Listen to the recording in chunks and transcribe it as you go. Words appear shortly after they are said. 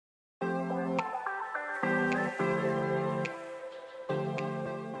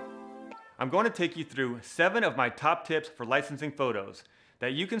I'm going to take you through 7 of my top tips for licensing photos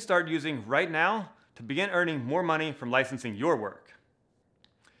that you can start using right now to begin earning more money from licensing your work.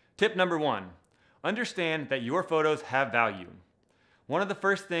 Tip number 1, understand that your photos have value. One of the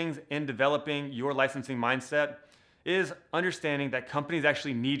first things in developing your licensing mindset is understanding that companies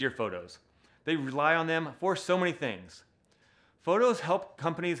actually need your photos. They rely on them for so many things. Photos help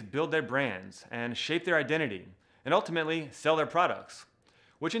companies build their brands and shape their identity and ultimately sell their products,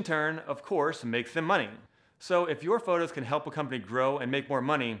 which in turn, of course, makes them money. So if your photos can help a company grow and make more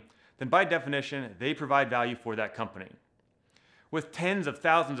money, then by definition, they provide value for that company. With tens of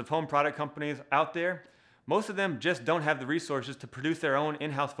thousands of home product companies out there, most of them just don't have the resources to produce their own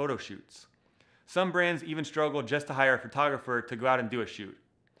in-house photo shoots. Some brands even struggle just to hire a photographer to go out and do a shoot.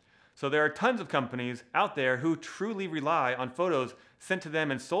 So there are tons of companies out there who truly rely on photos sent to them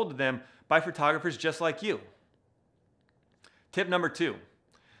and sold to them by photographers just like you. Tip number 2,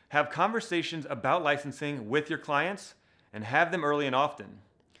 have conversations about licensing with your clients and have them early and often.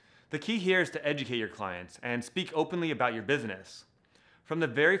 The key here is to educate your clients and speak openly about your business. From the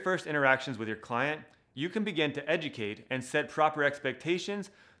very first interactions with your client, you can begin to educate and set proper expectations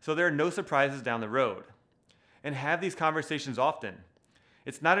so there are no surprises down the road. And have these conversations often.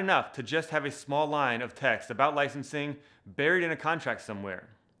 It's not enough to just have a small line of text about licensing buried in a contract somewhere.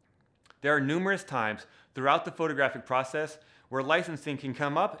 There are numerous times throughout the photographic process where licensing can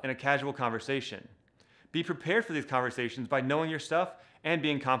come up in a casual conversation. Be prepared for these conversations by knowing your stuff and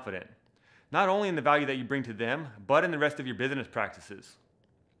being confident, not only in the value that you bring to them, but in the rest of your business practices.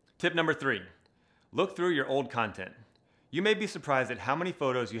 Tip number 3, look through your old content. You may be surprised at how many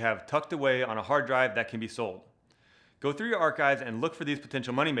photos you have tucked away on a hard drive that can be sold. Go through your archives and look for these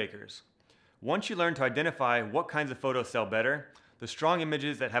potential moneymakers. Once you learn to identify what kinds of photos sell better, the strong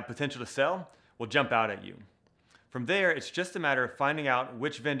images that have potential to sell will jump out at you. From there, it's just a matter of finding out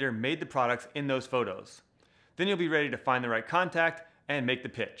which vendor made the products in those photos. Then you'll be ready to find the right contact and make the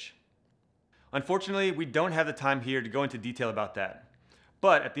pitch. Unfortunately, we don't have the time here to go into detail about that.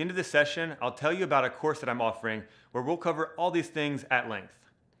 But at the end of this session, I'll tell you about a course that I'm offering where we'll cover all these things at length.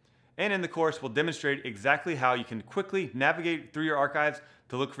 And in the course, we'll demonstrate exactly how you can quickly navigate through your archives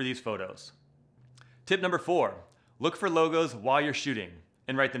to look for these photos. Tip number 4, look for logos while you're shooting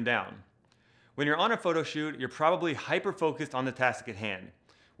and write them down. When you're on a photo shoot, you're probably hyper-focused on the task at hand,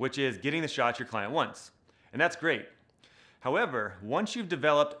 which is getting the shots your client wants. And that's great. However, once you've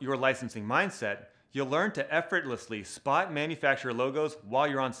developed your licensing mindset, you'll learn to effortlessly spot manufacturer logos while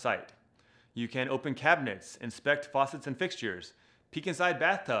you're on site. You can open cabinets, inspect faucets and fixtures, peek inside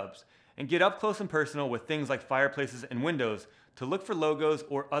bathtubs, and get up close and personal with things like fireplaces and windows to look for logos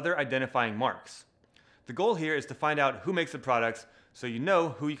or other identifying marks. The goal here is to find out who makes the products so you know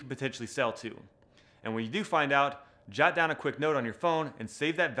who you can potentially sell to. And when you do find out, jot down a quick note on your phone and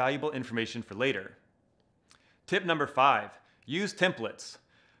save that valuable information for later. Tip number 5, use templates.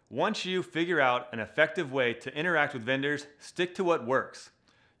 Once you figure out an effective way to interact with vendors, stick to what works.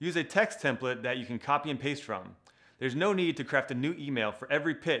 Use a text template that you can copy and paste from. There's no need to craft a new email for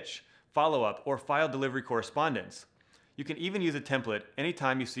every pitch, follow-up, or file delivery correspondence. You can even use a template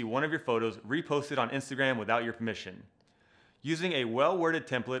anytime you see one of your photos reposted on Instagram without your permission. Using a well-worded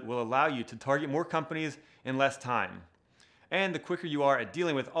template will allow you to target more companies in less time. And the quicker you are at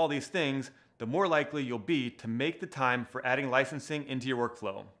dealing with all these things, the more likely you'll be to make the time for adding licensing into your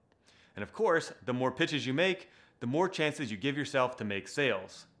workflow. And of course, the more pitches you make, the more chances you give yourself to make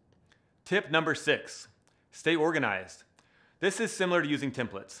sales. Tip number 6, stay organized. This is similar to using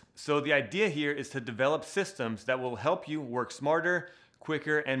templates. So the idea here is to develop systems that will help you work smarter,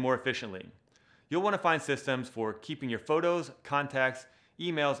 quicker, and more efficiently. You'll want to find systems for keeping your photos, contacts,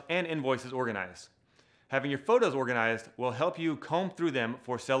 emails, and invoices organized. Having your photos organized will help you comb through them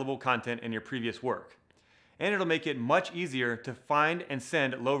for sellable content in your previous work. And it'll make it much easier to find and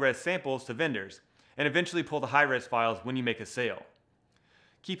send low-res samples to vendors, and eventually pull the high-res files when you make a sale.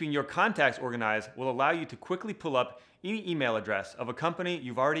 Keeping your contacts organized will allow you to quickly pull up any email address of a company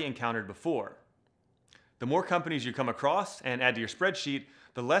you've already encountered before. The more companies you come across and add to your spreadsheet,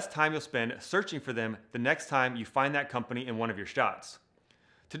 the less time you'll spend searching for them the next time you find that company in one of your shots.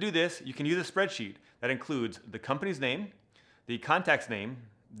 To do this, you can use a spreadsheet that includes the company's name, the contact's name,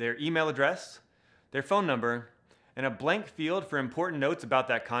 their email address, their phone number, and a blank field for important notes about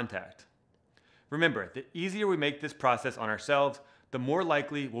that contact. Remember, the easier we make this process on ourselves, the more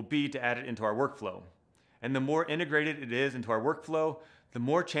likely we'll be to add it into our workflow. And the more integrated it is into our workflow, the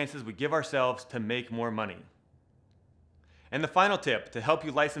more chances we give ourselves to make more money. And the final tip to help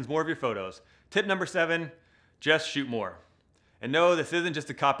you license more of your photos, tip number 7, just shoot more. And no, this isn't just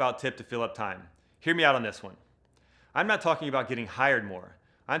a cop-out tip to fill up time. Hear me out on this one. I'm not talking about getting hired more.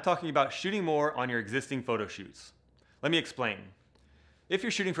 I'm talking about shooting more on your existing photo shoots. Let me explain. If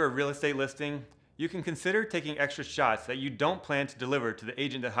you're shooting for a real estate listing, you can consider taking extra shots that you don't plan to deliver to the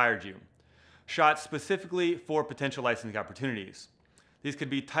agent that hired you. Shots specifically for potential licensing opportunities. These could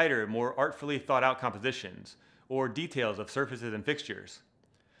be tighter, more artfully thought out compositions, or details of surfaces and fixtures.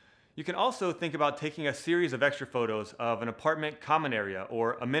 You can also think about taking a series of extra photos of an apartment common area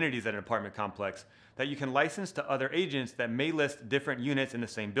or amenities at an apartment complex that you can license to other agents that may list different units in the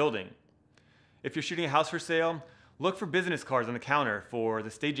same building. If you're shooting a house for sale, look for business cards on the counter for the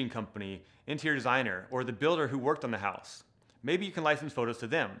staging company, interior designer, or the builder who worked on the house. Maybe you can license photos to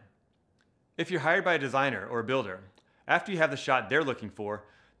them. If you're hired by a designer or a builder, after you have the shot they're looking for,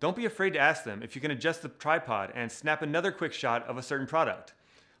 don't be afraid to ask them if you can adjust the tripod and snap another quick shot of a certain product,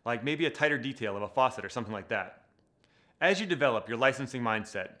 like maybe a tighter detail of a faucet or something like that. As you develop your licensing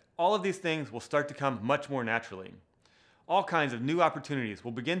mindset, all of these things will start to come much more naturally. All kinds of new opportunities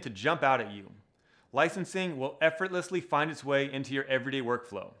will begin to jump out at you. Licensing will effortlessly find its way into your everyday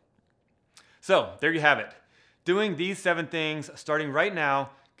workflow. So, there you have it. Doing these 7 things starting right now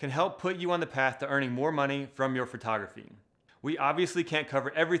can help put you on the path to earning more money from your photography. We obviously can't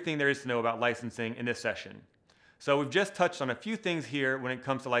cover everything there is to know about licensing in this session. So we've just touched on a few things here when it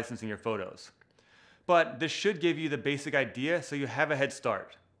comes to licensing your photos. But this should give you the basic idea so you have a head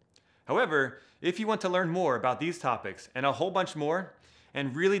start. However, if you want to learn more about these topics and a whole bunch more,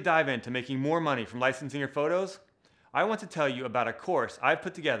 and really dive into making more money from licensing your photos, I want to tell you about a course I've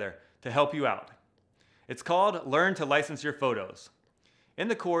put together to help you out. It's called Learn to License Your Photos. In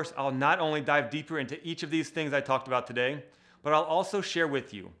the course, I'll not only dive deeper into each of these things I talked about today, but I'll also share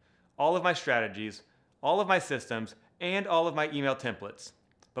with you all of my strategies, all of my systems, and all of my email templates.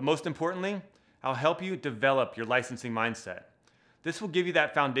 But most importantly, I'll help you develop your licensing mindset. This will give you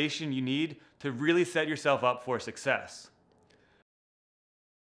that foundation you need to really set yourself up for success.